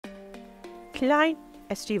Clint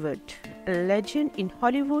Eastwood, a legend in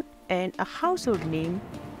Hollywood and a household name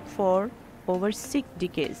for over 6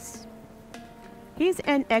 decades. He is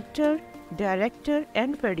an actor, director,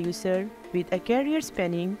 and producer with a career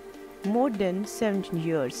spanning more than 17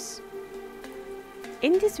 years.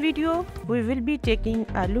 In this video, we will be taking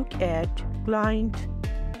a look at Clint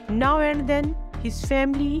now and then, his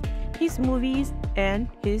family, his movies, and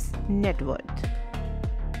his net worth.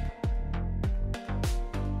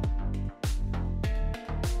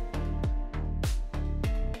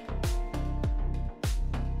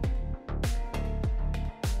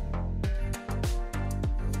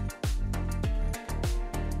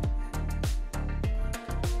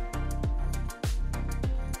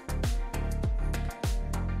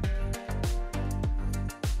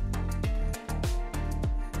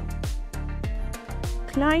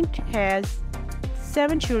 Clint has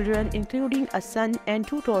 7 children, including a son and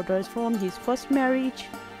 2 daughters from his first marriage.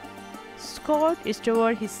 Scott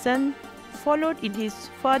Eastwood, his son, followed in his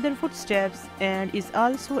father's footsteps and is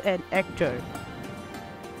also an actor.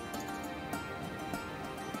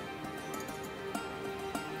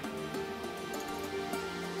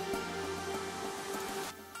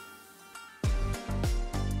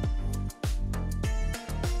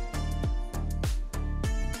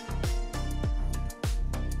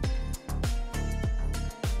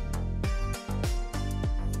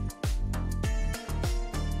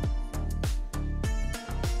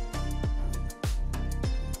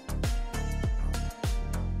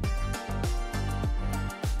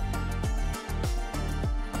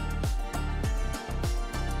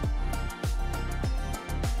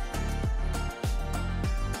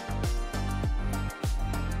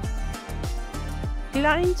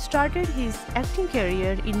 Clint started his acting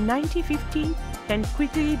career in 1950 and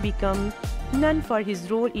quickly became known for his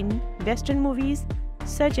role in Western movies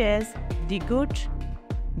such as The Good,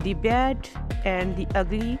 The Bad, and The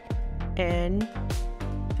Ugly, and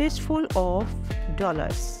Fistful of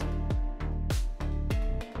Dollars.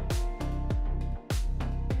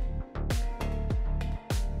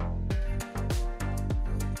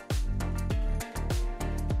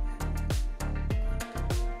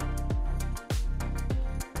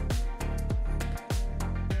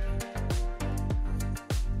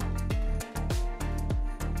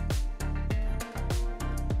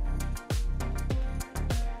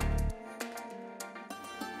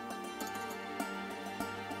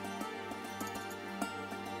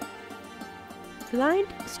 Clint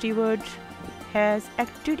Eastwood has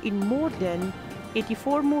acted in more than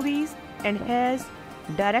 84 movies and has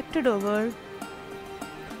directed over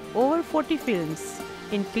 40 films,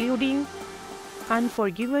 including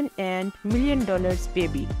Unforgiven and $1 Million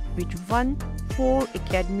Baby, which won 4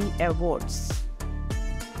 Academy Awards.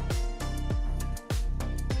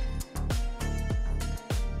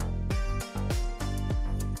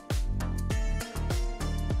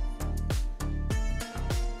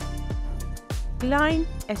 Clint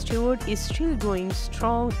Eastwood is still going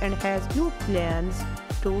strong and has no plans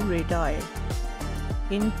to retire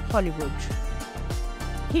in Hollywood.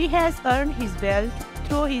 He has earned his wealth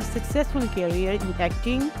through his successful career in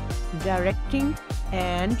acting, directing,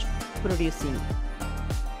 and producing.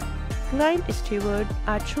 Clint Eastwood,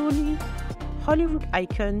 a truly Hollywood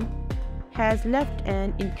icon, has left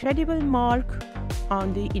an incredible mark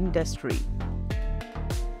on the industry.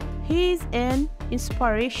 He is an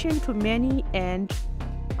inspiration to many and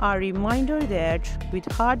a reminder that with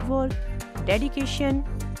hard work, dedication,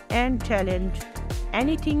 and talent,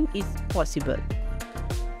 anything is possible.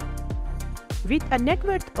 With a net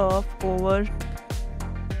worth of over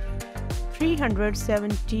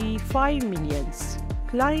 $375 million,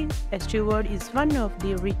 Clint Eastwood is one of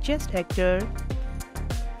the richest actors